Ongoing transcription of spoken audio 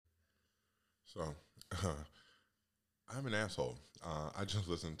So, I'm an asshole. I just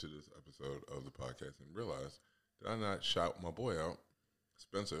listened to this episode of the podcast and realized that I not shout my boy out,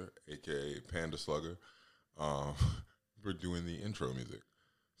 Spencer, aka Panda Slugger, uh, for doing the intro music.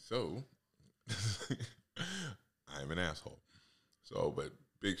 So, I'm an asshole. So, but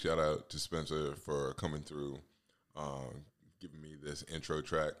big shout out to Spencer for coming through, um, giving me this intro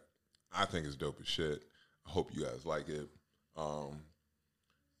track. I think it's dope as shit. I hope you guys like it. Um,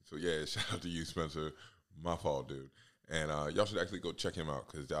 so yeah, shout out to you, Spencer. My fault, dude. And y'all should actually go check him out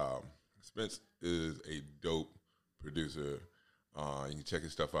because Spence is a dope producer. You can check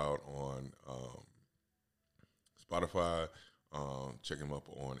his stuff out on Spotify. Check him up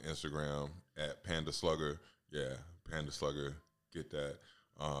on Instagram at Panda Slugger. Yeah, Panda Slugger. Get that.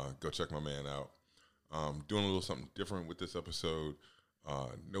 Go check my man out. Doing a little something different with this episode.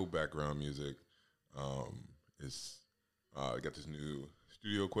 No background music. It's got this new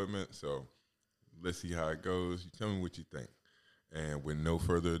studio equipment, so let's see how it goes. You tell me what you think. And with no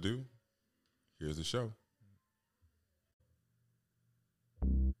further ado, here's the show.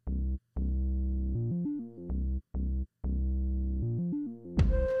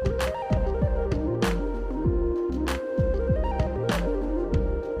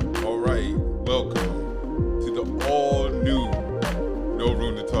 All right, welcome to the all new No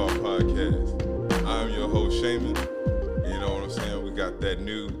Room to Talk podcast. I'm your host, Shaman. You know what I'm saying? We got that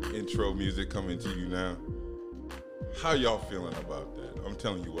new intro music coming to you now. How y'all feeling about that? I'm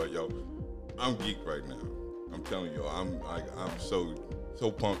telling you what, yo, I'm geeked right now. I'm telling you, I'm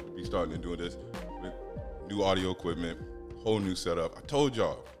so pumped to be starting to do this with new audio equipment, whole new setup. I told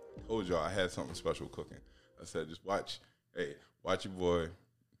y'all I had something special cooking. I said, just watch your boy.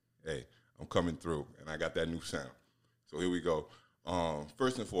 Hey, I'm coming through, and I got that new sound. So here we go.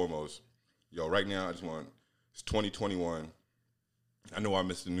 First and foremost, yo, right now it's 2021. I know I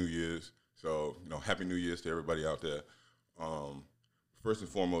missed the New Year's, so Happy New Year's to everybody out there. First and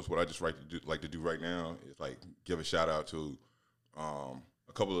foremost, what I just like to do right now is give a shout out to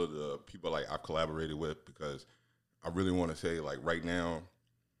a couple of the people I've collaborated with, because I really want to say right now,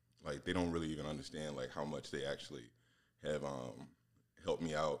 they don't really even understand how much they actually have helped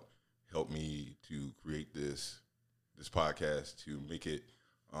me out, helped me to create this podcast to make it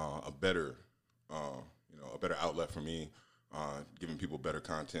a better outlet for me, giving people better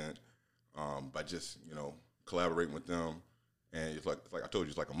content by just collaborating with them. And it's like I told you,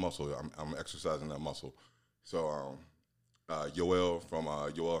 it's like a muscle. I'm exercising that muscle. So Yoel from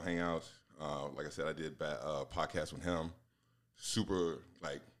Yoel Hangouts, like I said, I did a podcast with him. Super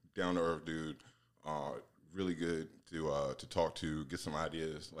down to earth dude. Really good to talk to, get some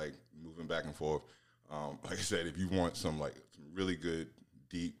ideas, moving back and forth. Like I said, if you want some really good,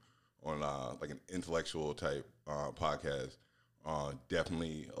 deep on an intellectual type podcast,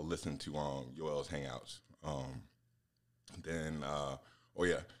 definitely listen to Yoel's Hangouts. Then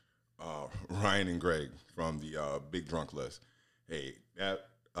Ryan and Greg from the Big Drunk List. Hey, that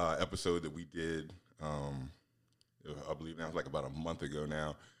episode that we did, I believe now it's about a month ago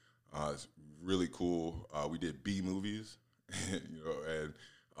now. It's really cool. We did B movies, and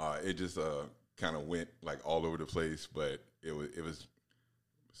it just kind of went all over the place, but it was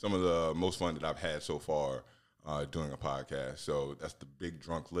some of the most fun that I've had so far doing a podcast. So that's the Big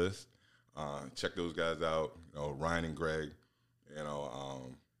Drunk List. Check those guys out. Ryan and Greg.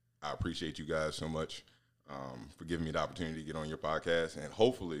 I appreciate you guys so much for giving me the opportunity to get on your podcast, and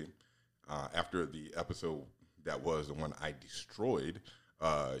hopefully after the episode that was the one I destroyed,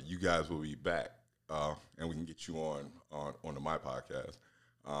 you guys will be back, and we can get you on my podcast.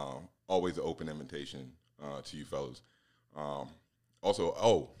 Always an open invitation to you fellas.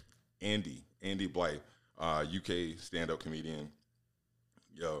 Also, Andy Blythe, UK stand-up comedian.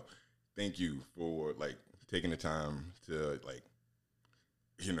 Yo, thank you for taking the time to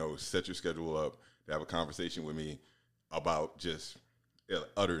set your schedule up to have a conversation with me about just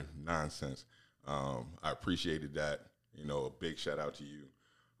utter nonsense. I appreciated that. A big shout out to you.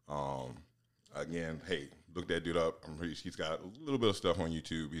 Again, hey, look that dude up. He's got a little bit of stuff on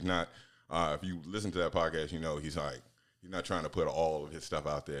YouTube. He's not. If you listen to that podcast, he's not trying to put all of his stuff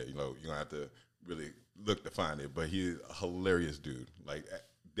out there. You're gonna have to really look to find it. But he's a hilarious dude.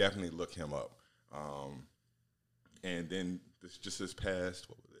 Definitely look him up. And then this past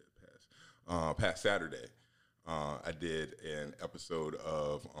Saturday, I did an episode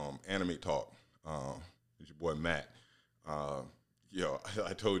of Anime Talk with your boy Matt.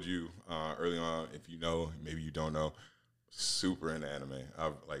 I told you early on, if you know, maybe you don't know, super into anime.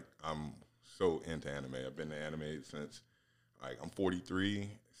 I'm so into anime. I've been to anime since I'm 43,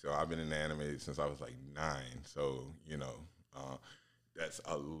 so I've been in anime since I was 9. So that's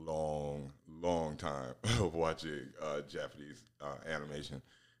a long, long time of watching Japanese animation.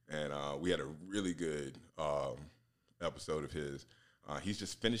 And we had a really good episode of his. He's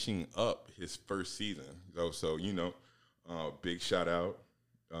just finishing up his first season. So big shout out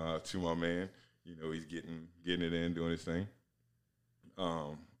to my man. He's getting it in, doing his thing.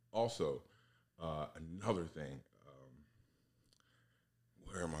 Also, another thing.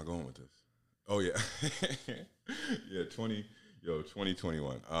 Where am I going with this? Oh yeah, yeah.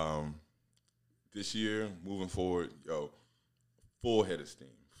 2021. This year, moving forward, full head of steam.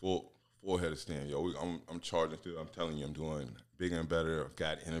 Full head of steam. I'm charging through. I'm telling you, I'm doing bigger and better. I've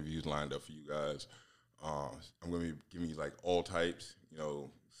got interviews lined up for you guys. I'm going to be giving you like all types.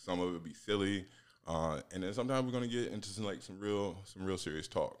 Some of it will be silly, and then sometimes we're going to get into some real serious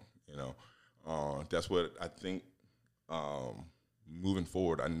talk. That's what I think. Moving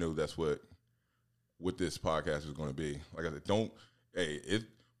forward, I know that's what this podcast is going to be. Like I said,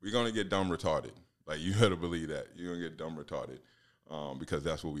 we're going to get dumb retarded. Like, you better believe that. You're going to get dumb retarded because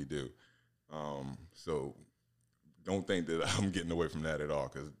that's what we do. So don't think that I'm getting away from that at all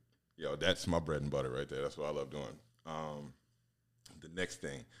because, that's my bread and butter right there. That's what I love doing. The next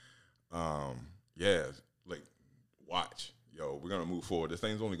thing, watch. We're going to move forward. This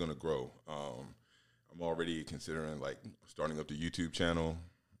thing's only going to grow. I'm already considering starting up the YouTube channel.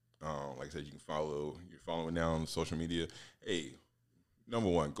 Like I said, you're following now on social media. Hey, number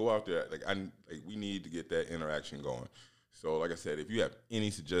one, go out there. We need to get that interaction going. So like I said, if you have any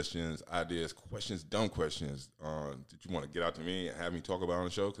suggestions, ideas, questions, dumb questions that you want to get out to me and have me talk about on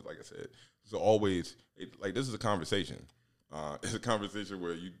the show, because like I said, this is a conversation. It's a conversation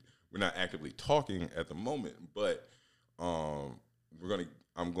where we're not actively talking at the moment, but I'm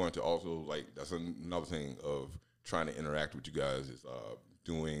going to also, that's another thing of trying to interact with you guys is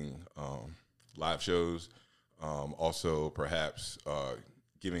doing live shows, also perhaps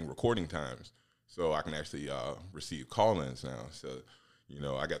giving recording times so I can actually receive call-ins now. So,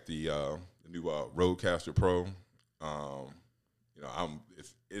 I got the new Rodecaster Pro.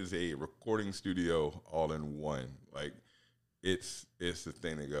 It is a recording studio all in one. It's the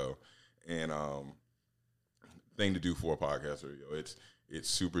thing to go. And thing to do for a podcaster, it's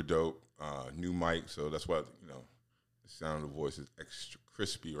super dope. New mic, so that's why the sound of the voice is extra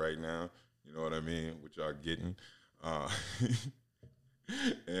crispy right now. You know what I mean? Which y'all getting.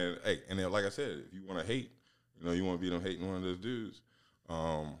 And then like I said, if you want to hate, you want to be them hating one of those dudes,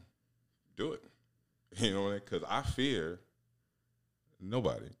 do it. You know what I mean? Because I fear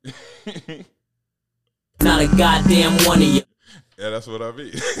nobody. Not a goddamn one of you. Yeah, that's what I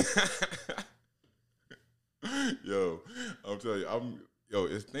mean. I'm telling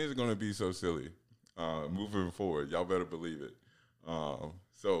you, things are gonna be so silly. Moving forward, y'all better believe it.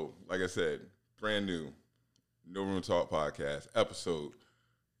 So, like I said, brand new No Room Talk podcast, episode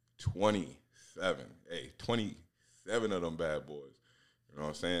 27. Hey, 27 of them bad boys. You know what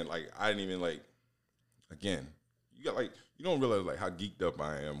I'm saying? I didn't even again, you got you don't realize how geeked up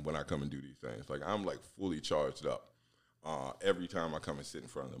I am when I come and do these things. I'm fully charged up every time I come and sit in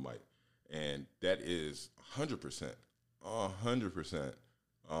front of the mic. And that is 100%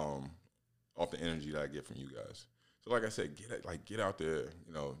 off the energy that I get from you guys. So like I said, get out there,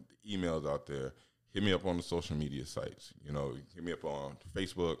 the emails out there. Hit me up on the social media sites. Hit me up on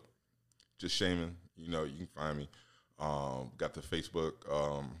Facebook, just Shaman. You can find me. Got the Facebook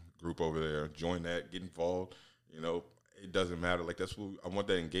group over there. Join that. Get involved. It doesn't matter. That's what I want,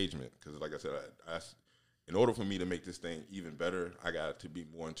 that engagement. Because like I said, in order for me to make this thing even better, I got to be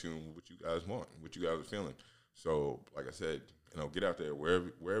more in tune with what you guys want, what you guys are feeling. So, like I said, get out there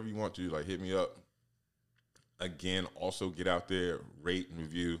wherever you want to. Hit me up. Again, also get out there, rate and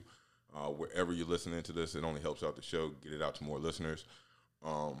review wherever you're listening to this. It only helps out the show, get it out to more listeners.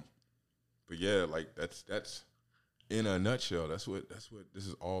 But yeah, that's in a nutshell. That's what this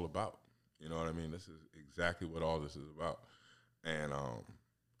is all about. You know what I mean? This is exactly what all this is about. And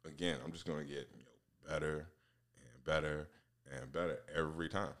again, I'm just gonna get better and better and better every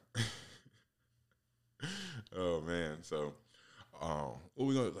time. Oh man! So, what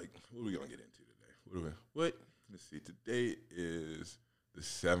we gonna get into today? Let's see. Today is the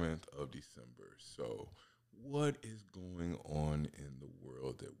 7th of December. So, what is going on in the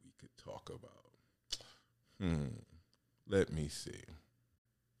world that we could talk about? Let me see.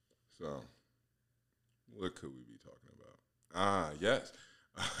 So, what could we be talking about? Yes.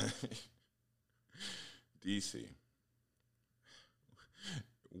 DC.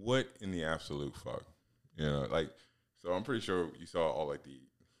 What in the absolute fuck? So I'm pretty sure you saw all the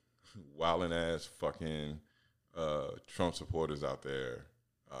wildin' ass fucking Trump supporters out there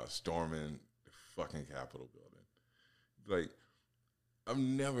storming the fucking Capitol building. I've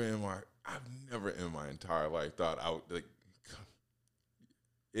never in my entire life thought I would like.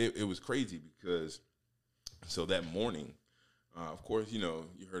 It was crazy because so that morning, of course, you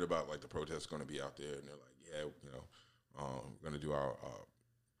heard about like the protests going to be out there, and they're like, yeah, we're going to do our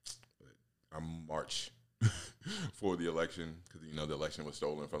march for the election because the election was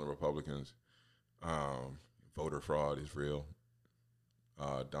stolen from the Republicans. Voter fraud is real.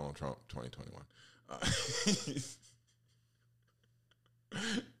 Donald Trump, 2021.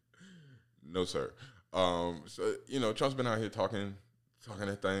 No, sir. So Trump's been out here talking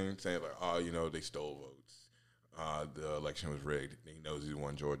that thing, saying like, oh, they stole votes. The election was rigged. He knows he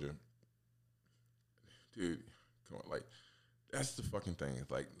won Georgia. Dude, come on, like that's the fucking thing.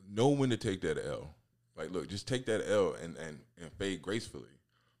 It's like know when to take that L. Like, look, just take that L and fade gracefully.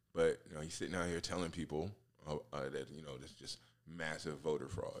 But he's sitting out here telling people that there's just massive voter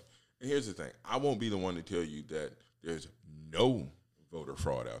fraud. And here's the thing: I won't be the one to tell you that there's no voter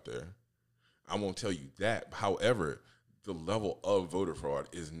fraud out there. I won't tell you that. However, the level of voter fraud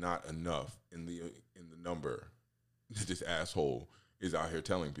is not enough in the number that this asshole is out here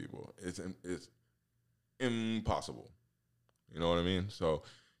telling people. It's impossible. You know what I mean? So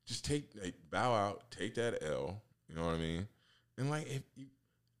just bow out, take that L. You know what I mean? And like,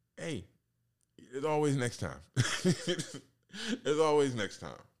 it's always next time. It's always next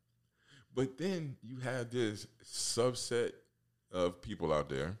time. But then you have this subset of people out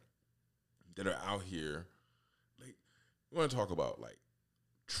there that are out here, like, we want to talk about, like,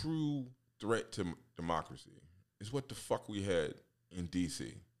 true threat to democracy. Is what the fuck we had in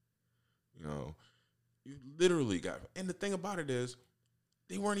D.C. You literally got, and the thing about it is,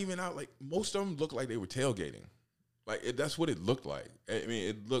 they weren't even out, like, most of them looked like they were tailgating. Like, that's what it looked like. I mean,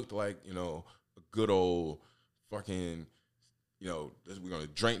 it looked like, a good old fucking, we're going to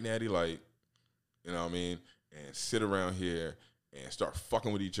drink Natty Light, you know what I mean, and sit around here and start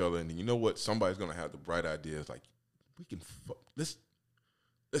fucking with each other. And then you know what? Somebody's going to have the bright ideas like, we can, let's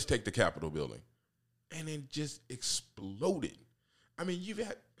take the Capitol building. And it just exploded. I mean, you've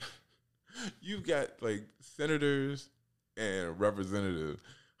got like senators and representatives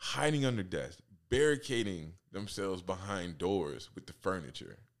hiding under desks, barricading themselves behind doors with the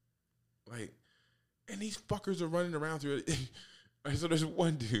furniture. Like, and these fuckers are running around through it. So there's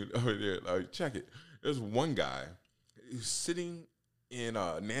one dude over there, like, check it. There's one guy who's sitting in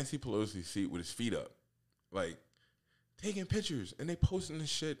Nancy Pelosi's seat with his feet up, like, taking pictures, and they posting this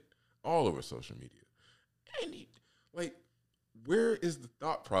shit all over social media. And like, where is the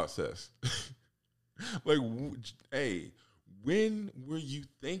thought process? Like, hey, when were you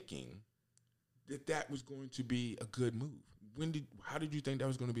thinking that was going to be a good move? How did you think that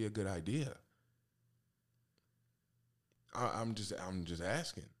was going to be a good idea? I'm just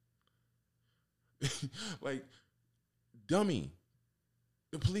asking. Like, dummy,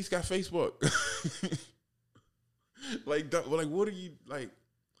 the police got Facebook. like, what are you like?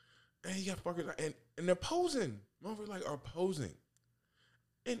 And you got fuckers, and they're posing. Motherfuckers like are posing.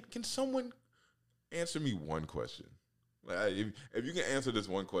 And can someone answer me one question? Like, if you can answer this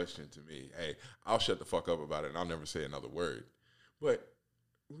one question to me, hey, I'll shut the fuck up about it and I'll never say another word. But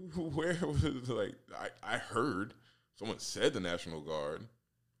where was it? Like, I heard someone said the National Guard,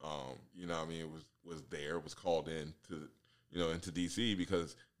 you know what I mean, was called in to, into D.C.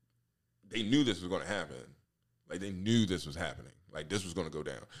 because they knew this was going to happen. Like, they knew this was happening. Like, this was going to go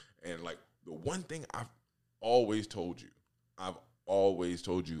down. And, like, the one thing I've always told you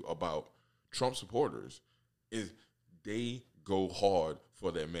about Trump supporters is they go hard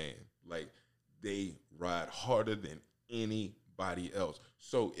for their man. Like, they ride harder than anybody else.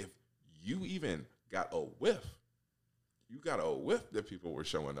 So if you even got a whiff that people were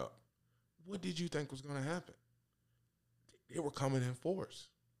showing up, what did you think was going to happen? They were coming in force.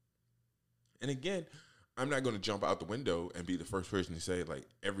 And again, I'm not going to jump out the window and be the first person to say, like,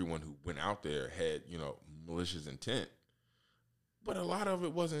 everyone who went out there had, malicious intent. But a lot of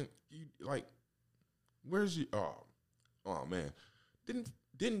it wasn't, like, where's your, oh man.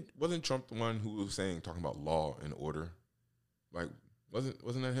 Wasn't Trump the one who was talking about law and order? Like,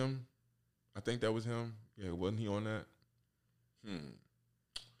 wasn't that him? I think that was him. Yeah, wasn't he on that?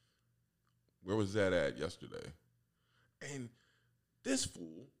 Where was that at yesterday? And this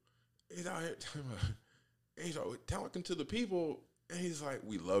fool is out here he's talking to the people, and he's like,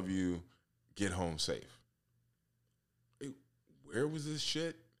 we love you, get home safe. Where was this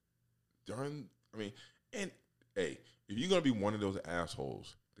shit during, and hey, if you're going to be one of those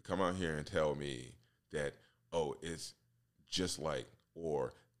assholes to come out here and tell me that, oh, it's just like,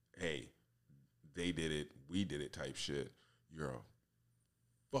 or, hey, they did it, we did it type shit, you're a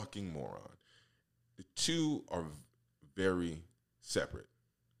fucking moron. The two are very separate.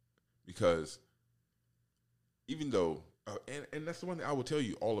 Because even though, and that's the one thing I will tell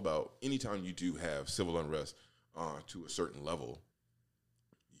you all about, anytime you do have civil unrest to a certain level,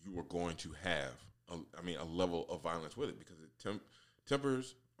 you are going to have, a level of violence with it, because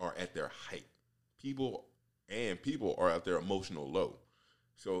tempers are at their height. People are at their emotional low.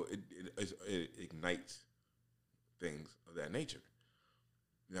 So it ignites things of that nature.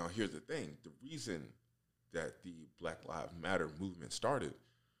 Now, here's the thing. The reason that the Black Lives Matter movement started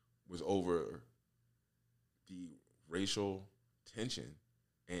was over the racial tension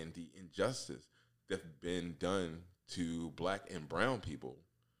and the injustice that's been done to black and brown people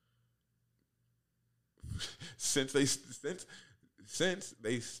since they stepped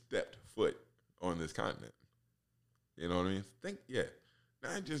foot on this continent. You know what I mean?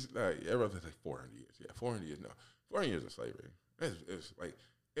 Not just like everyone's like 400 years. Yeah, 400 years. No, 400 years of slavery.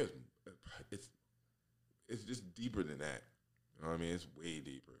 It's just deeper than that. You know what I mean? It's way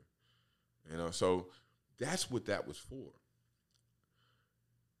deeper. You know, so that's what that was for.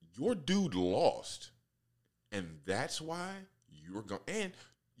 Your dude lost, and that's why you're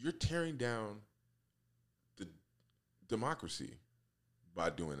tearing down the democracy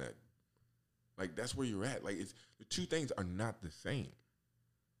by doing that. Like, that's where you're at. Like, the two things are not the same.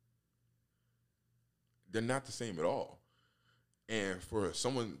 They're not the same at all. And for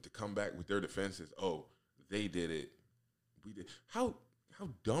someone to come back with their defenses, oh, they did it, we did. How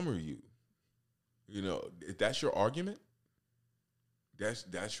dumb are you? You know, if that's your argument,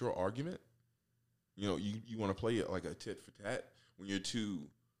 that's your argument. You know, you want to play it like a tit for tat when your two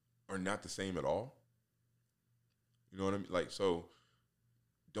are not the same at all. You know what I mean? Like, so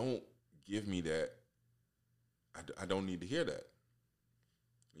don't give me that. I don't need to hear that.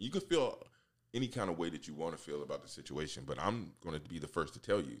 You can feel any kind of way that you want to feel about the situation, but I'm going to be the first to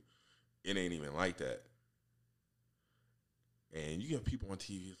tell you, it ain't even like that. And you get people on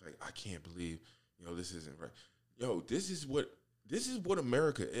TV, it's like, I can't believe, this isn't right. Yo, this is what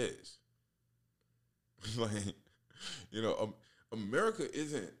America is. Like, America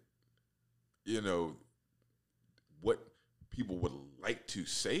isn't, what people would like to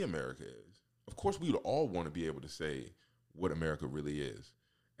say America is. Of course, we would all want to be able to say what America really is,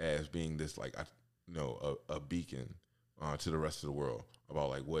 as being this, like, a beacon to the rest of the world about,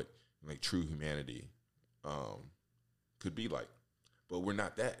 like, what, like, true humanity could be like. But we're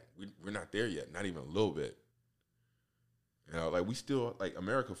not that. We're not there yet, not even a little bit. Like, we still, like,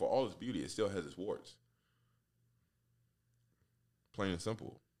 America, for all its beauty, it still has its warts. Plain and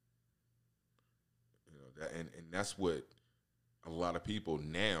simple. And that's what a lot of people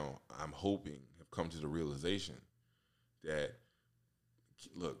now, I'm hoping, have come to the realization that,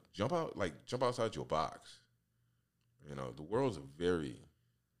 look, jump outside your box. The world's a very,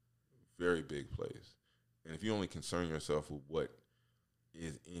 very big place. And if you only concern yourself with what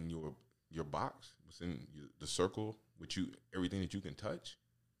is in your box, what's in the circle, everything that you can touch,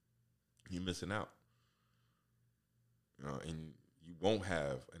 you're missing out. And you won't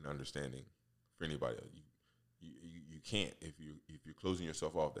have an understanding for anybody else. You can't, if you're closing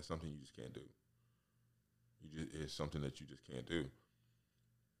yourself off. That's something you just can't do. It's something that you just can't do.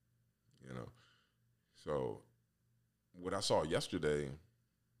 So what I saw yesterday,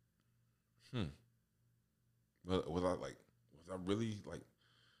 was I really, like,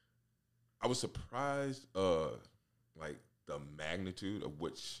 I was surprised like the magnitude of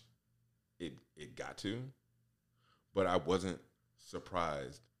which it got to, but I wasn't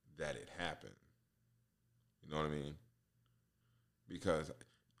surprised that it happened. You know what I mean? Because,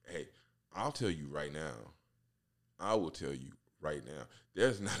 hey, I'll tell you right now, I will tell you right now,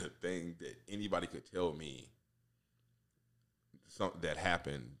 there's not a thing that anybody could tell me something that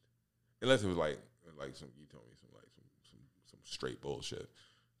happened, unless it was like you told me some straight bullshit.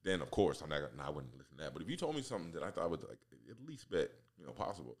 Then of course I wouldn't listen to that. But if you told me something that I thought was, like, at least bet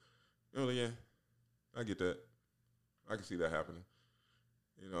possible, yeah, I get that. I can see that happening.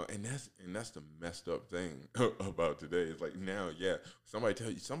 And that's the messed up thing about today. It's like, now, yeah, somebody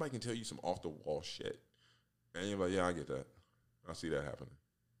can tell you some off the wall shit, and you're like, yeah, I get that. I see that happening.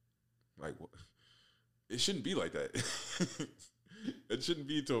 Like, it shouldn't be like that. It shouldn't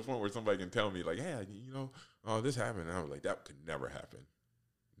be to a point where somebody can tell me, like, hey, this happened. And I was like, that could never happen.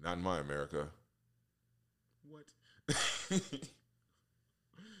 Not in my America. What?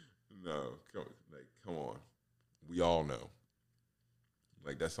 No, come on. We all know.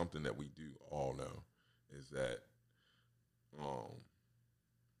 Like, that's something that we do all know, is that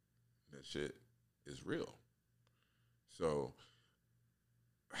that shit is real. So,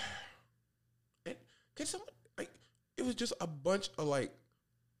 and can someone, like, it was just a bunch of, like,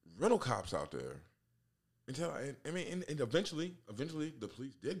 rental cops out there. And eventually the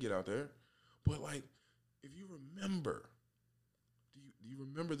police did get out there. But like, if you remember, do you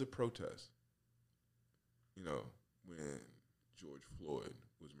remember the protest? You know, when George Floyd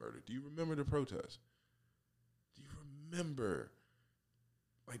was murdered. Do you remember the protest? Do you remember,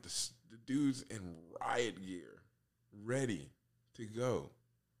 like, the dudes in riot gear, ready to go?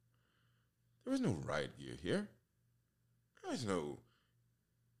 There was no riot gear here. There was no,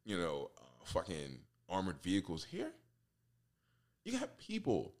 fucking armored vehicles here. You got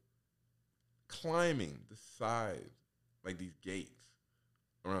people climbing the sides, like these gates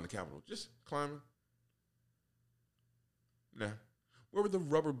around the Capitol, just climbing. Nah. Where were the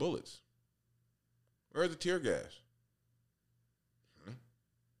rubber bullets? Where are the tear gas?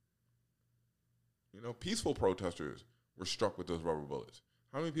 Peaceful protesters were struck with those rubber bullets.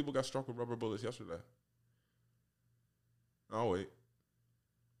 How many people got struck with rubber bullets yesterday? Oh, wait.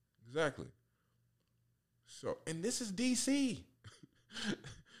 Exactly. So, and this is D.C.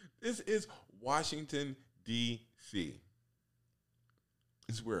 This is Washington, D.C.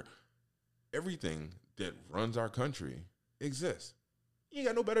 It's where everything that runs our country exists. You ain't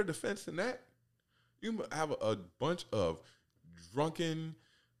got no better defense than that. You have a bunch of drunken,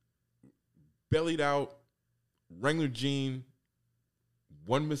 bellied out, Wrangler jean,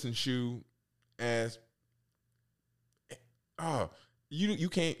 one missing shoe ass. You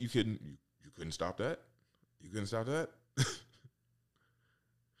couldn't stop that. You couldn't stop that.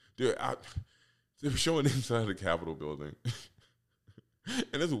 Dude, they were showing inside the Capitol building,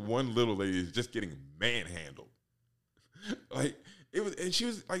 and this one little lady is just getting manhandled. Like it was, and she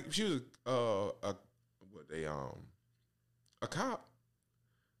was a cop,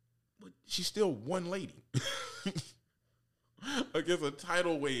 but she's still one lady against a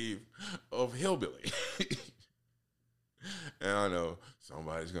tidal wave of hillbilly. And I know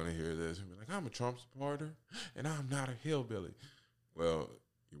somebody's gonna hear this and be like, "I'm a Trump supporter, and I'm not a hillbilly." Well,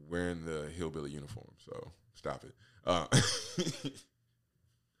 you're wearing the hillbilly uniform, so stop it.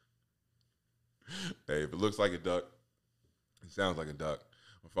 Hey, if it looks like a duck, it sounds like a duck.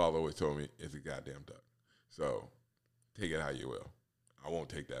 My father always told me it's a goddamn duck. So take it how you will. I won't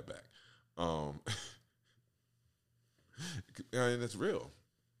take that back. And it's real.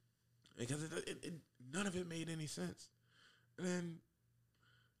 Because none of it made any sense. And then,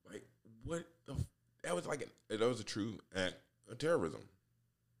 like, that was a true act of terrorism.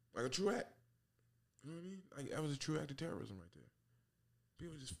 Like a true act. You know what I mean? Like, that was a true act of terrorism right there.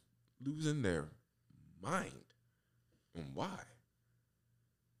 People just losing their mind. And why?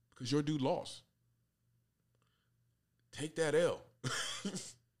 Because your dude lost. Take that L.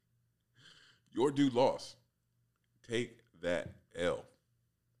 Your dude lost. Take that L.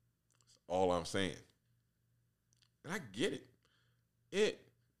 That's all I'm saying. And I get it. It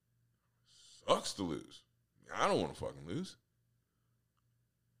sucks to lose. I don't want to fucking lose.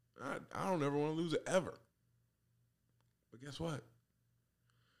 I don't ever want to lose it ever. But guess what?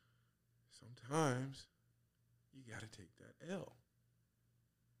 Sometimes you got to take that L.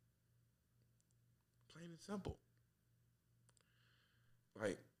 Plain and simple.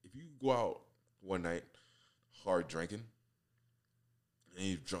 Like, if you go out one night hard drinking, and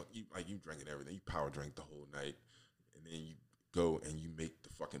you drinking everything, you power drink the whole night, and then you go and you make the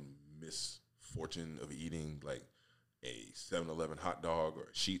fucking misfortune of eating like a 7-Eleven hot dog or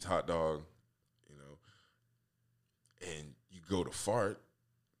a Sheetz hot dog, and you go to fart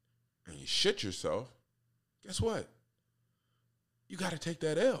and you shit yourself, guess what? You got to take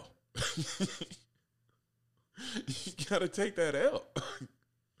that L. You got to take that L.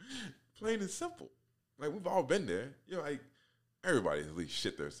 Plain and simple. Like, we've all been there. Like, everybody at least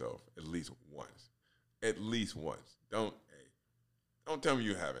shit themselves at least once. At least once. Don't tell me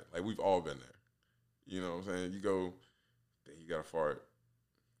you haven't. Like, we've all been there. You know what I'm saying? You go, then you got to fart,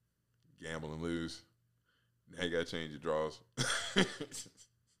 gamble and lose. Now you got to change your drawers.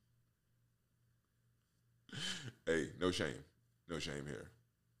 Hey, no shame. No shame here.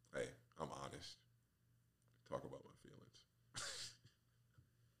 Hey, I'm honest. Talk about my feelings.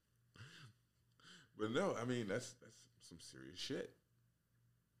 But no, I mean, that's some serious shit.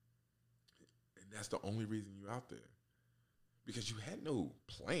 And that's the only reason you're out there. Because you had no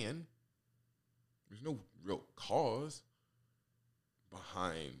plan. There's no real cause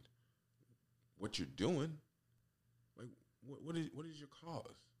behind what you're doing. Like, what is your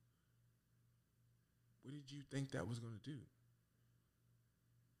cause? What did you think that was going to do?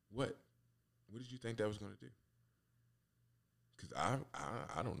 What did you think that was going to do? Because I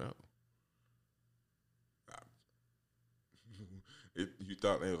don't know. You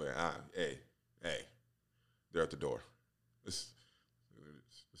thought they were like, hey, they're at the door. Let's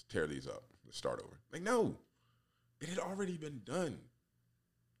tear these up. Let's start over. Like, no. It had already been done.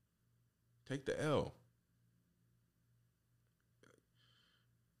 Take the L.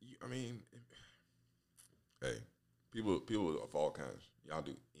 I mean, hey, people of all kinds, y'all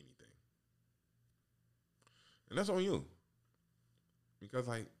do anything. And that's on you. Because,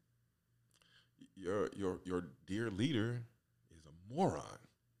 like, your dear leader is a moron.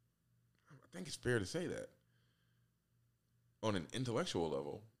 I think it's fair to say that. On an intellectual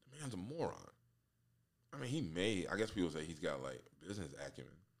level, the man's a moron. I mean, I guess people say he's got, like, business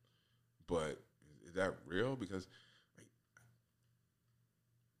acumen. But is that real? Because, like,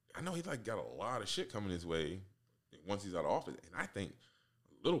 I know he's, like, got a lot of shit coming his way once he's out of office. And I think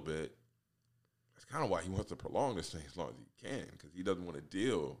a little bit, that's kind of why he wants to prolong this thing as long as he can, because he doesn't want to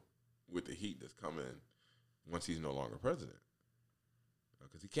deal with the heat that's coming once he's no longer president.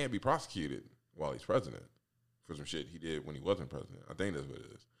 Because he can't be prosecuted while he's president for some shit he did when he wasn't president. I think that's what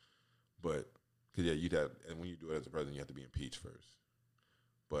it is. But, because, yeah, you'd have, and when you do it as a president, you have to be impeached first.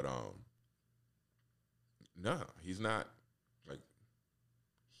 But, no, he's not, like,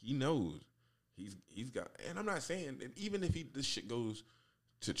 he knows. He's got, and I'm not saying, and even if this shit goes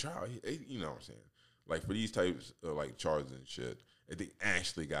to trial, you know what I'm saying? Like, for these types of, like, charges and shit, if they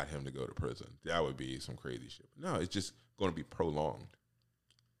actually got him to go to prison, that would be some crazy shit. But no, it's just going to be prolonged.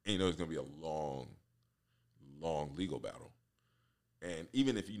 And you know it's going to be a long, long legal battle. And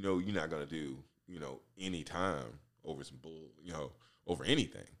even if you know you're not going to do, you know, any time over some over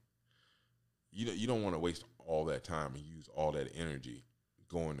anything, you don't want to waste all that time and use all that energy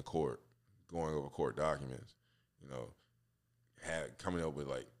going to court, going over court documents, you know, coming up with,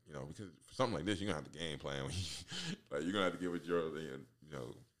 like, you know, because for something like this, you're going to have to game plan. Like, you're going to have to get with your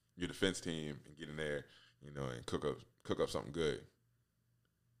defense team and get in there, you know, and cook up something good.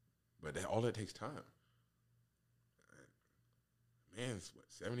 But all that takes time. Man's,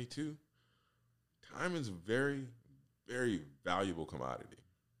 72? Time is a very, very valuable commodity.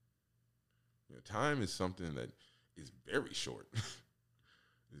 You know, time is something that is very short.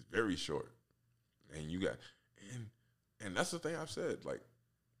 It's very short. And and that's the thing I've said. Like,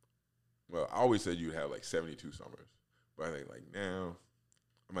 well, I always said you'd have, like, 72 summers. But I think, like, now,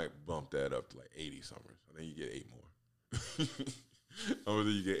 I might bump that up to, like, 80 summers. I think you get 8 more. I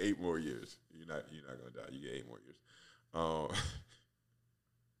think you get 8 more years. You're not going to die. You get 8 more years.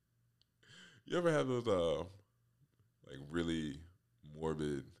 You ever have those, like, really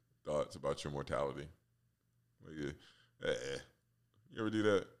morbid thoughts about your mortality? Like, you ever do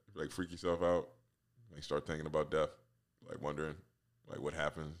that? Like, freak yourself out? Like, start thinking about death? Like, wondering, like, what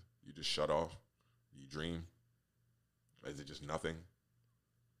happens? You just shut off? You dream? Is it just nothing?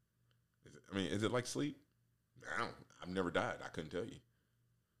 Is it like sleep? I've never died. I couldn't tell you.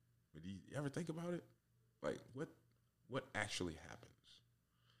 But do you ever think about it? Like, what actually happens?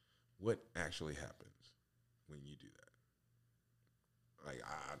 What actually happens when you do that? Like,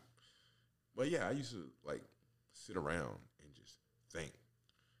 but yeah, I used to, like, sit around and just think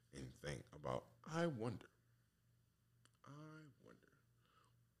about, I wonder,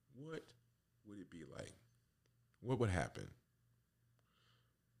 what would it be like? What would happen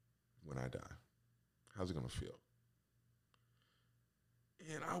when I die? How's it going to feel?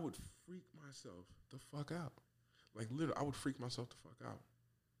 And I would freak myself the fuck out. Like, literally, I would freak myself the fuck out.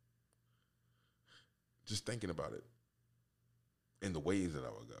 Just thinking about it and the ways that I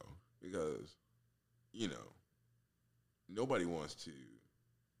would go. Because, you know, nobody wants to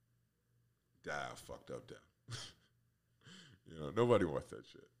die a fucked up death. You know, nobody wants that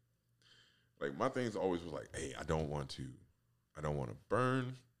shit. Like, my things always was like, hey, I don't want to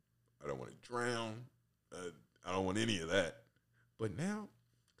burn. I don't want to drown. I don't want any of that. But now,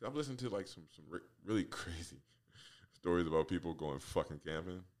 because I've listened to, like, some really crazy stories about people going fucking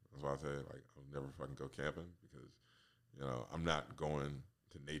camping. That's why I say, like, I'll never fucking go camping because, you know, I'm not going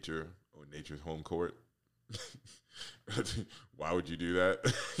to nature or nature's home court. Why would you do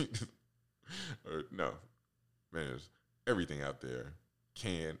that? No. Man, there's everything out there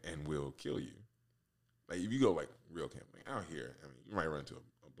can and will kill you. Like, if you go, like, real camping, out here, you might run into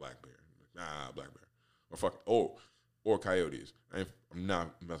a black bear. Nah, black bear. Or coyotes. I'm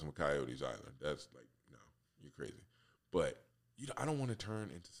not messing with coyotes either. That's, like, no, you're crazy. But I don't want to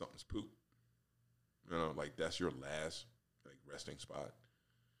turn into something's poop. You know, like, that's your last, like, resting spot.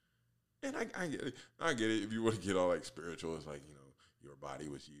 And I get it. I get it. If you want to get all, like, spiritual, it's like, you know, your body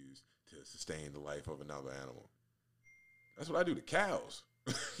was used to sustain the life of another animal. That's what I do to cows.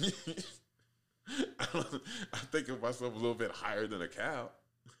 I think of myself a little bit higher than a cow.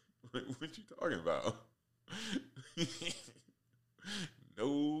 Like, what you talking about?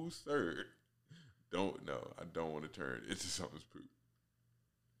 No, sir. I don't want to turn into something's poop.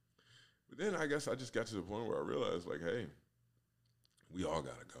 But then I guess I just got to the point where I realized, like, hey, we all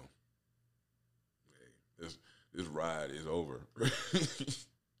gotta go. Hey, this ride is over.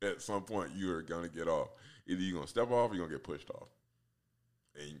 At some point, you are gonna get off. Either you're gonna step off or you're gonna get pushed off.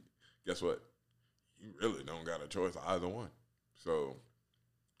 And guess what? You really don't got a choice either one. So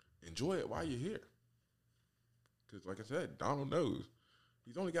enjoy it while you're here. Because like I said, Donald knows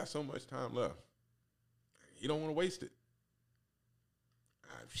he's only got so much time left. He don't want to waste it.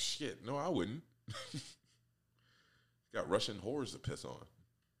 Shit, no, I wouldn't. He's got Russian whores to piss on.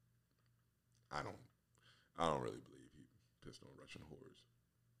 I don't really believe he pissed on Russian whores.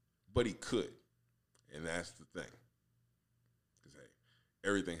 But he could. And that's the thing. Because, hey,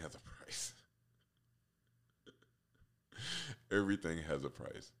 everything has a price. Everything has a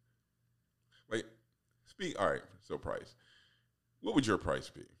price. Like, all right, so price. What would your price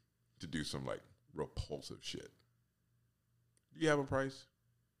be to do some, like, repulsive shit? Do you have a price?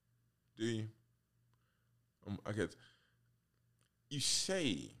 Do you? I guess you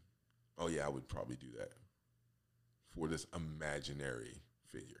say, oh, yeah, I would probably do that for this imaginary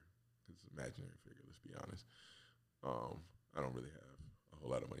figure. It's an imaginary figure, let's be honest. I don't really have a whole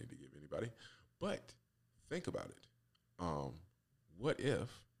lot of money to give anybody. But think about it. What if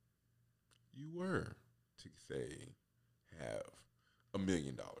you were to, say, have $1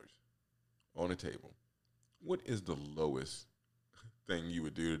 million on a table? What is the lowest thing you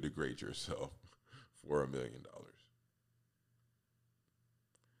would do to degrade yourself for $1 million?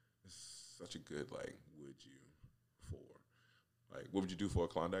 It's such a good, like, would you for? Like, what would you do for a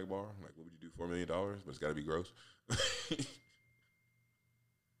Klondike bar? Like, what would you do for $1 million? But it's got to be gross.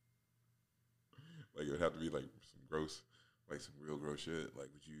 Like, it would have to be, like, some gross, like, some real gross shit. Like,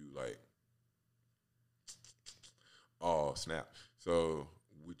 would you, like, oh, snap. So,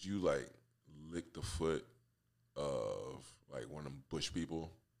 would you, like, lick the foot of, like, one of them bush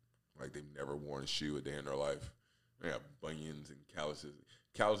people? Like, they've never worn a shoe a day in their life. They got bunions and calluses.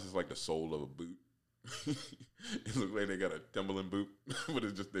 Calluses like the sole of a boot. It looks like they got a Timberland boot, but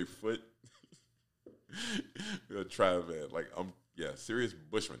it's just their foot. Try that. Like, serious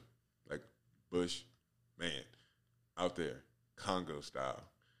bushman. Like, bush man out there, Congo style,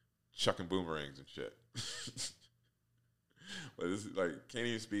 chucking boomerangs and shit. But this is like, can't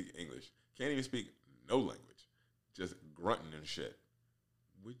even speak English. Can't even speak no language. Just grunting and shit.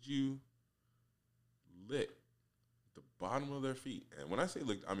 Would you lick the bottom of their feet? And when I say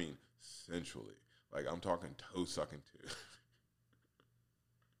lick, I mean sensually. Like, I'm talking toe sucking too.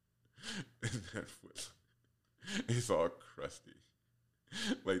 And that foot, it's all crusty.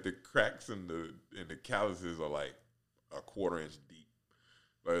 Like, the cracks in the calluses are like a 1/4 inch deep.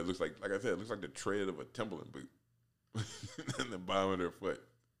 But it looks like I said, it looks like the tread of a Timberland boot. And the bottom of their foot.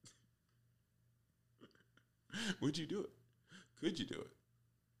 Would you do it? Could you do it?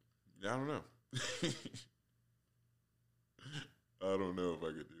 I don't know. I don't know if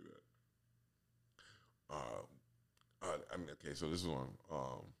I could do that. I mean, okay, so this is one.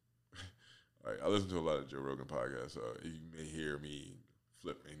 I listen to a lot of Joe Rogan podcasts, so you may hear me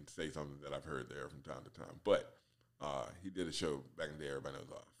flip and say something that I've heard there from time to time. But he did a show back in the day, everybody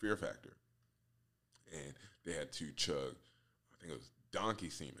knows Fear Factor. And they had to chug, I think it was donkey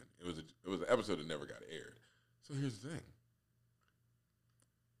semen. It was an episode that never got aired. So here's the thing.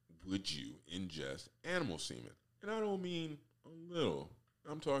 Would you ingest animal semen? And I don't mean a little.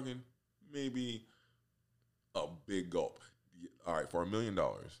 I'm talking maybe a big gulp. All right, for $1 million,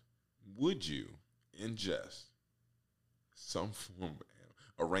 would you ingest some form of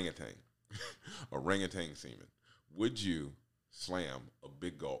orangutan, orangutan semen? Would you slam a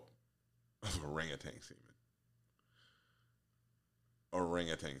big gulp of orangutan semen?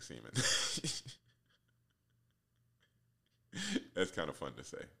 Orangutan semen. That's kind of fun to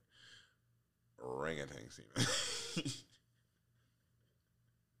say. Orangutan semen.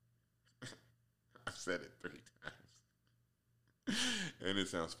 I've said it 3 times. And it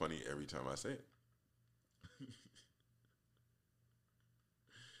sounds funny every time I say it.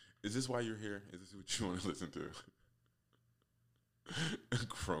 Is this why you're here? Is this what you want to listen to? A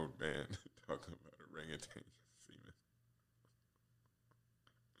grown man talking about orangutan semen.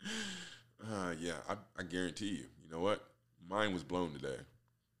 Yeah, I guarantee you. You know what? Mine was blown today.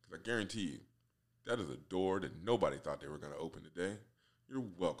 Because I guarantee you, that is a door that nobody thought they were going to open today. You're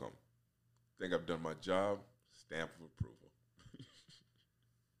welcome. Think I've done my job? Stamp of approval.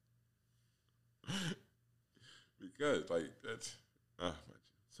 Because, like, that's...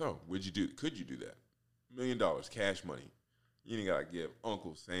 So, could you do that? $1 million, cash money. You ain't got to give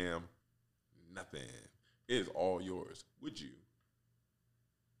Uncle Sam nothing. It is all yours. Would you?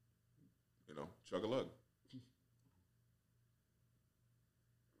 Chug a lug.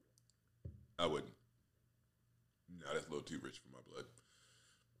 I wouldn't. No, that's a little too rich for my blood.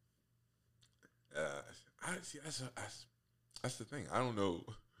 I see. That's the thing. I don't know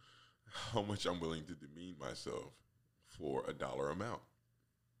how much I'm willing to demean myself for a dollar amount.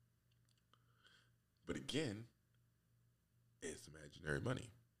 But again, it's imaginary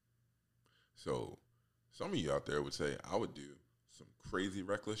money. So some of you out there would say, I would do some crazy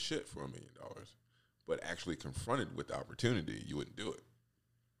reckless shit for $1 million, but actually confronted with the opportunity, you wouldn't do it.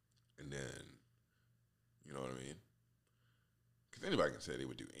 And then, you know what I mean? Because anybody can say they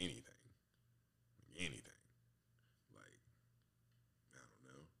would do anything. Anything. Like, I don't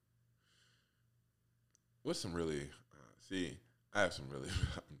know. What's some really, I have some really,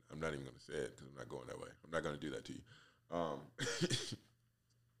 I'm not even going to say it because I'm not going that way. I'm not going to do that to you.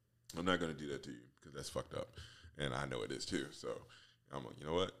 I'm not going to do that to you because that's fucked up. And I know it is too. So I'm like, you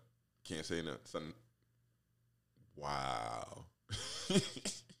know what? Can't say nothing. Wow.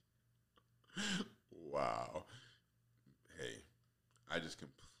 Wow. Hey, I just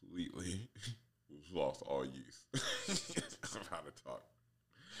completely lost all use of how to talk.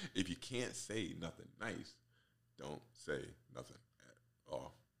 If you can't say nothing nice, don't say nothing at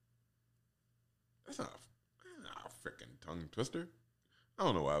all. That's not a freaking tongue twister. I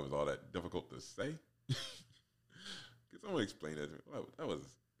don't know why it was all that difficult to say. Can someone explain that to me? Well, that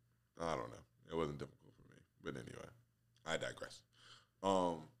was, I don't know. It wasn't difficult for me. But anyway, I digress.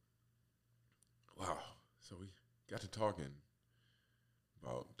 Wow. So we got to talking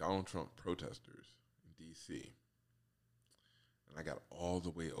about Donald Trump protesters in D.C. And I got all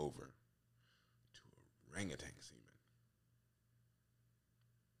the way over to orangutan semen.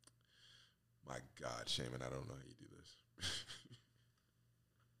 My God, Shaman, I don't know how you do this.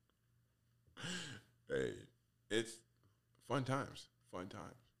 Hey, it's fun times.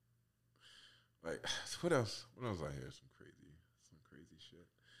 Like, what else? What else I hear? Some crazy shit.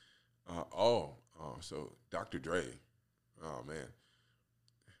 So Dr. Dre, oh man,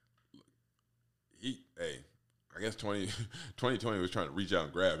 I guess 2020 was trying to reach out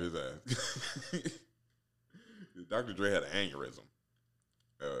and grab his ass. Dr. Dre had an aneurysm.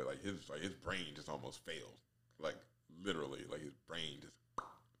 His brain just almost failed. Like literally, like his brain just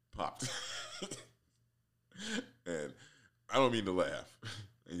popped. And I don't mean to laugh.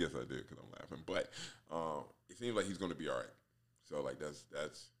 And yes, I did because I'm laughing. But it seems like he's going to be all right. So like that's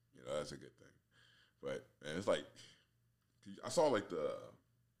that's a good thing. But man, it's like I saw like the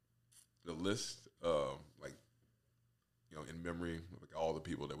list of like in memory of like all the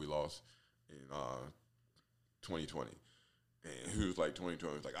people that we lost in 2020. And he was like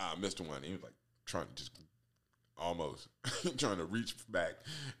 2020 was like I missed one. And he was like trying to just almost trying to reach back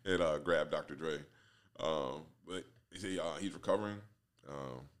and grab Dr. Dre. But they say he's recovering.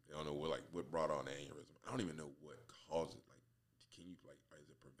 I don't know what brought on the aneurysm. I don't even know what caused it. Like, can you is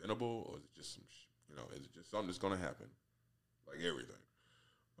it preventable or is it just is it just something that's gonna happen? Like everything.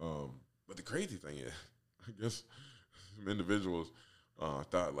 But the crazy thing is, I guess some individuals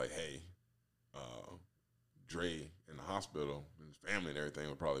thought like, hey, Dre in the hospital and his family and everything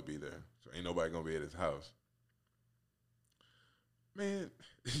would probably be there, so ain't nobody gonna be at his house. Man,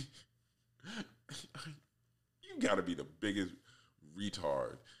 you gotta be the biggest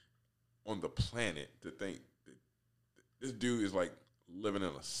retard on the planet to think that this dude is like living in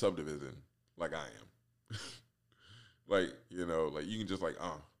a subdivision like I am. Like, like you can just like,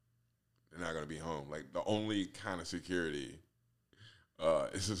 they're not gonna be home. Like the only kind of security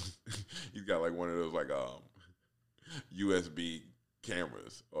is just, he's got like one of those like USB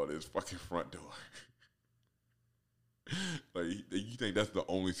cameras on his fucking front door. Like you think that's the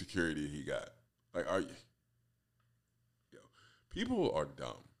only security he got? Like, are you? People are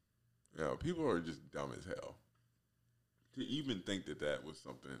dumb. People are just dumb as hell. To even think that was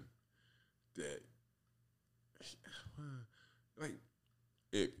something that, like,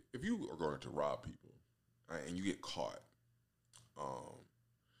 if you are going to rob people and you get caught,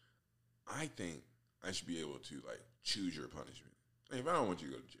 I think I should be able to like choose your punishment. Like, if I don't want you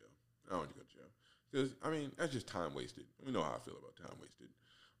to go to jail, I don't want you to go to jail. Because I mean that's just time wasted. We know how I feel about time wasted.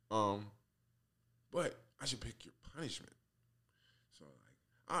 But I should pick your punishment. So like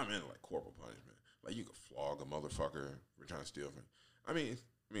I'm into like corporal punishment. Like you could flog a motherfucker for trying to steal from. I mean,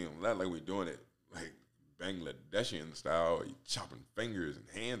 not like we're doing it like Bangladeshian style, you chopping fingers and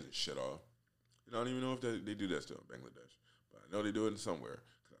hands and shit off. I don't even know if they do that still in Bangladesh, but I know they do it somewhere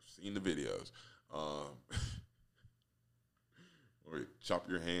because I've seen the videos. Or you chop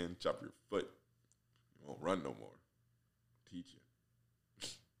your hand, chop your foot, you won't run no more. Teach you.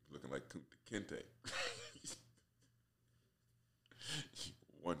 Looking like Kunta Kinte. You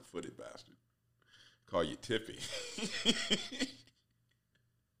one-footed bastard. Call you Tiffy.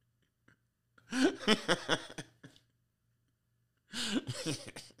 You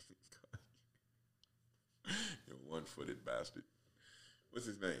one-footed bastard. What's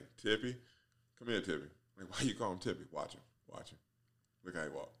his name? Tippy? Come here, Tippy. Like, why you call him Tippy? Watch him. Watch him. Look how he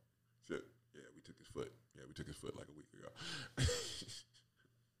walk. Shit. Yeah, we took his foot. Yeah, we took his foot like a week ago.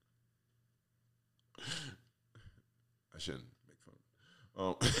 I shouldn't make fun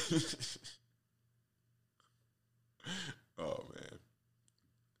of him. Oh, man.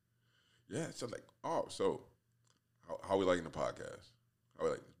 Yeah, so like, so how we liking the podcast? How we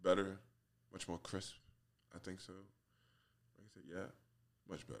like this? Better? Much more crisp? I think so. Like I said, yeah,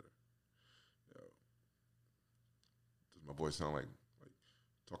 much better. Yo. Does my voice sound like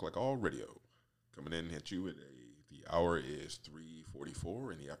talk like all radio? Coming in at you the hour is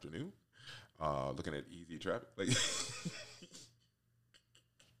 3:44 in the afternoon. Looking at easy traffic. Like,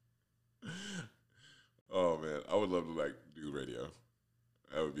 oh man, I would love to like do radio.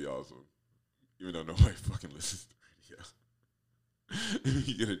 That would be awesome. Even though nobody fucking listens to radio.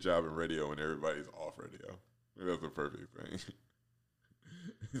 You get a job in radio and everybody's off radio. That's the perfect thing.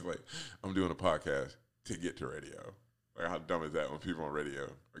 It's like, I'm doing a podcast to get to radio. Like, how dumb is that when people on radio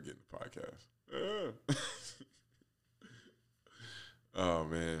are getting the podcast? Yeah. Oh,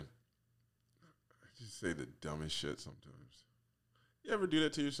 man. I just say the dumbest shit sometimes. You ever do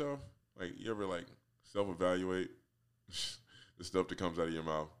that to yourself? Like, you ever, like, self-evaluate the stuff that comes out of your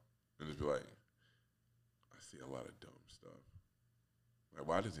mouth and just be like, I see a lot of dumb stuff. Like,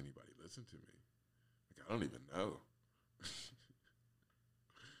 why does anybody listen to me? Like, I don't even know.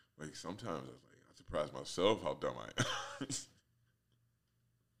 Like, sometimes I was like, I surprise myself how dumb I am.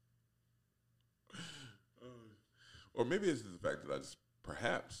 Or maybe it's the fact that I just,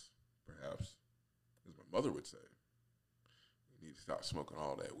 perhaps, as my mother would say, you need to stop smoking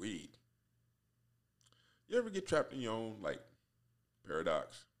all that weed. You ever get trapped in your own, like,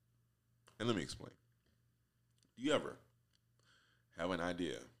 paradox? And let me explain. Do you ever have an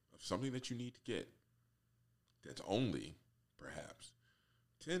idea of something that you need to get that's only, perhaps,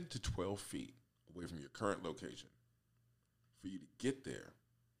 10 to 12 feet away from your current location for you to get there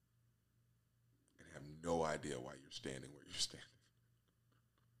and have no idea why you're standing where you're standing?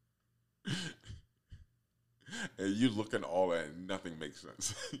 And you're looking all at it and nothing makes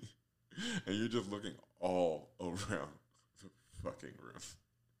sense. And you're just looking all around the fucking room.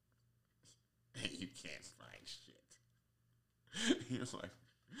 And you can't find shit. You're like,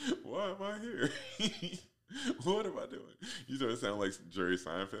 why am I here? What am I doing? You start to sound like Jerry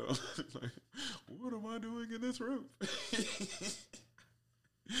Seinfeld. Like, what am I doing in this room?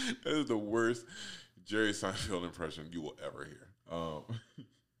 That is the worst Jerry Seinfeld impression you will ever hear.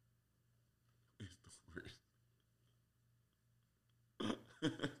 It's the worst.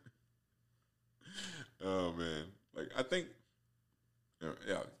 Oh, man. Like, I think,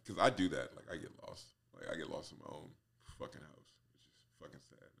 yeah, because I do that. Like, I get lost. Like, I get lost in my own fucking house, which is fucking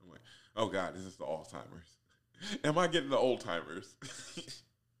sad. I'm like, oh, God, is this the Alzheimer's? Am I getting the old timers?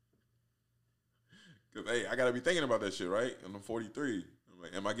 Because, hey, I got to be thinking about that shit, right? And I'm 43. I'm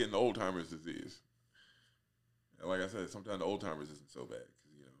like, am I getting the old timers disease? And like I said, sometimes the old timers isn't so bad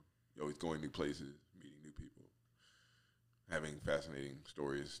because, you know, you're always going new places, meeting new people, having fascinating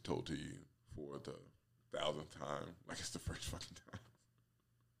stories told to you for the 1,000th time, like it's the first fucking time.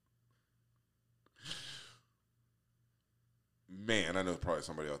 Man, I know probably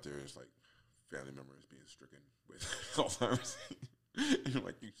somebody out there is like, family member is being stricken with Alzheimer's. And you're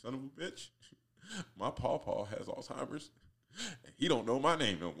like, you son of a bitch. My pawpaw has Alzheimer's, and he don't know my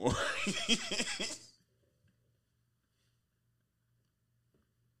name no more.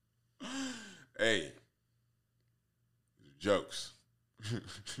 Hey, jokes.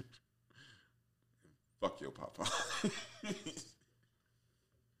 Fuck your pawpaw.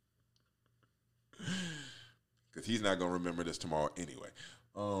 Because he's not going to remember this tomorrow anyway.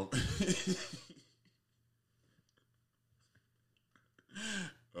 Oh, man.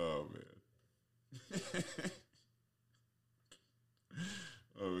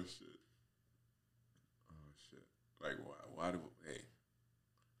 Oh, shit. Oh, shit. Like, why do,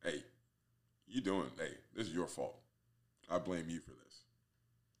 hey, you doing, hey, this is your fault. I blame you for this.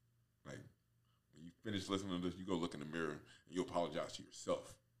 Like, when you finish listening to this, you go look in the mirror and you apologize to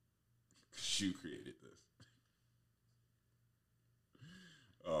yourself. Because you created this.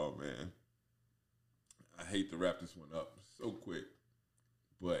 Oh, man. I hate to wrap this one up so quick,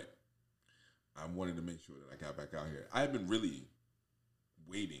 but I wanted to make sure that I got back out here. I had been really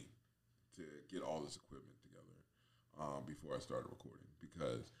waiting to get all this equipment together before I started recording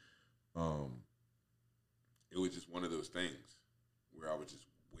because it was just one of those things where I was just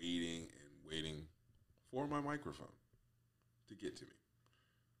waiting for my microphone to get to me.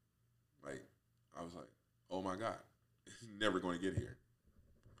 Like, I was like, oh my God, it's never going to get here.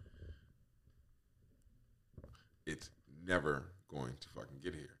 It's never going to fucking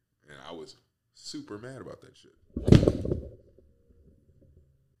get here. And I was super mad about that shit.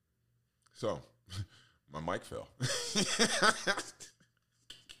 So, my mic fell.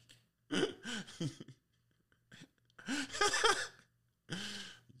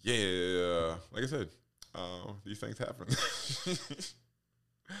 Yeah, like I said, these things happen.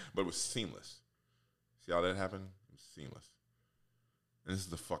 But it was seamless. See how that happened? It was seamless. And this is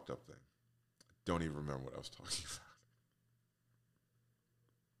the fucked up thing. I don't even remember what I was talking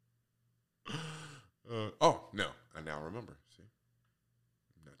about. Oh, no. I now remember. See?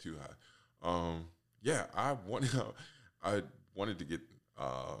 Not too high. Yeah, I wanted to get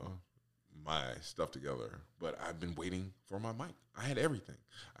my stuff together, but I've been waiting for my mic. I had everything.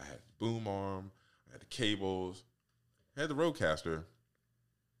 I had the boom arm, I had the cables, I had the Rodecaster,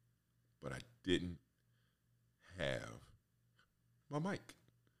 but I didn't have my mic.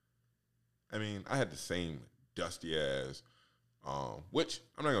 I mean, I had the same dusty ass, which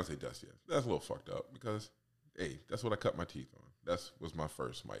I'm not gonna say dusty ass. That's a little fucked up because, hey, that's what I cut my teeth on. That was my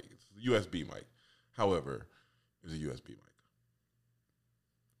first mic. It's a USB mic. However, it was a USB mic.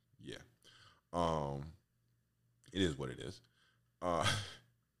 Yeah. It is what it is.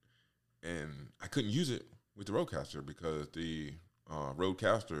 And I couldn't use it with the Rodecaster because the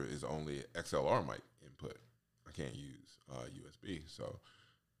Rodecaster is only XLR mic input. I can't use USB. So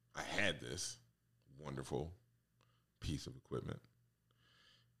I had this wonderful piece of equipment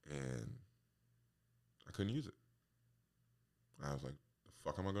and I couldn't use it. I was like, the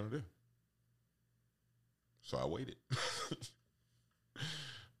fuck am I going to do? So I waited.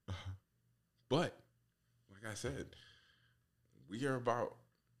 But, like I said, we are about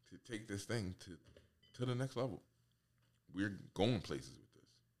to take this thing to the next level. We're going places with this,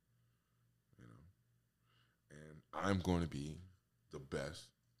 you know. And I'm going to be the best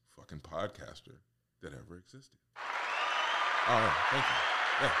fucking podcaster that ever existed. Oh, yeah, thank you.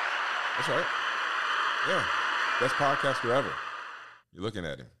 Yeah, that's right. Yeah, best podcaster ever. You're looking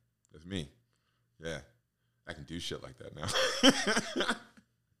at him. That's me. Yeah, I can do shit like that now.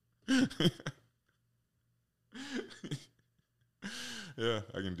 Yeah,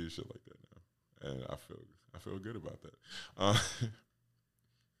 I can do shit like that now, and I feel good about that.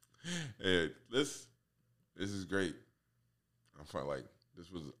 Hey, this is great. I felt like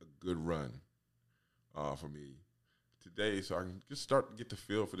this was a good run for me today, so I can just start to get the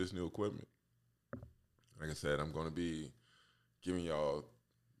feel for this new equipment. Like I said, I'm going to be giving y'all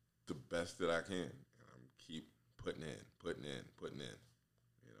the best that I can. I'm keep putting in. You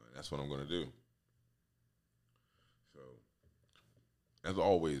know, and that's what I'm going to do. So, as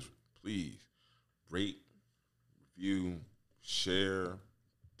always, please rate, review, share,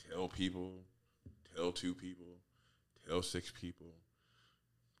 tell people, tell 2 people, tell 6 people,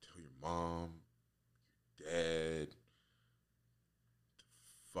 tell your mom, your dad,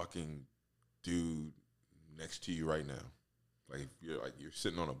 the fucking dude next to you right now. Like if you're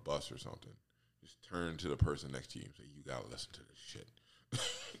sitting on a bus or something, just turn to the person next to you and say, "You gotta listen to this shit."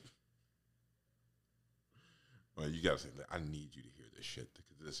 Well, you gotta say, "I need you to hear this shit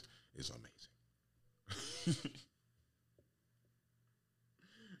because this is amazing."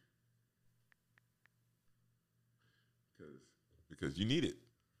 Because you need it.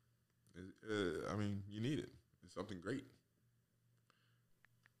 I mean, you need it. It's something great.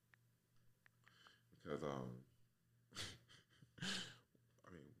 Because I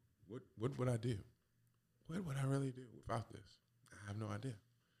mean, what would I do? What would I really do without this? I have no idea.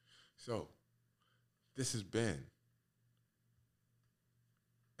 So, this has been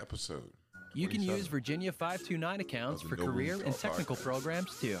episode. You can use Virginia 529 accounts for career and technical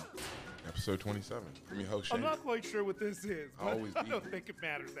programs too. Episode 27. I'm your host, Shane. I'm not quite sure what this is, but I don't think it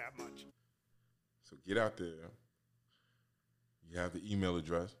matters that much. So get out there. You have the email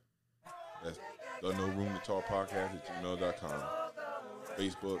address. That's the No Room to Talk Podcast at gmail.com.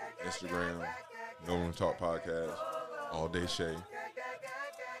 Facebook, Instagram, No Room to Talk Podcast, All Day Shay.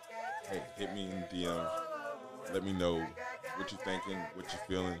 Hey, hit me in the DMs. Let me know what you're thinking, what you're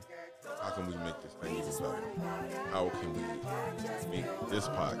feeling. How can we make this thing even better? How can we make this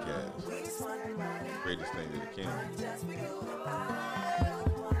podcast the greatest thing that it can be?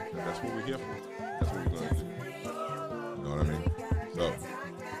 And that's what we're here for. That's what we're going to do. You know what I mean? So,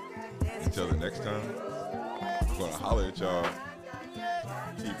 until the next time, I'm going to holler at y'all.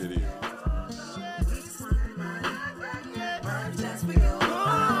 Keep it easy.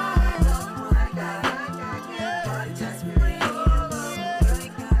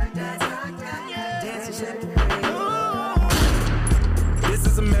 This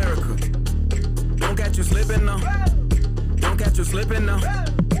is America. slipping now.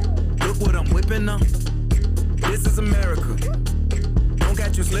 Look what I'm whipping now. This is America. Don't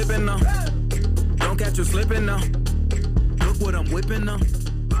catch you slipping now. Don't catch you slipping now. Look what I'm whipping now.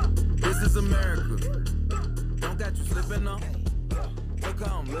 This is America. Don't catch you slipping now. Look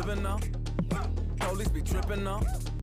how I'm living now. Police be tripping now.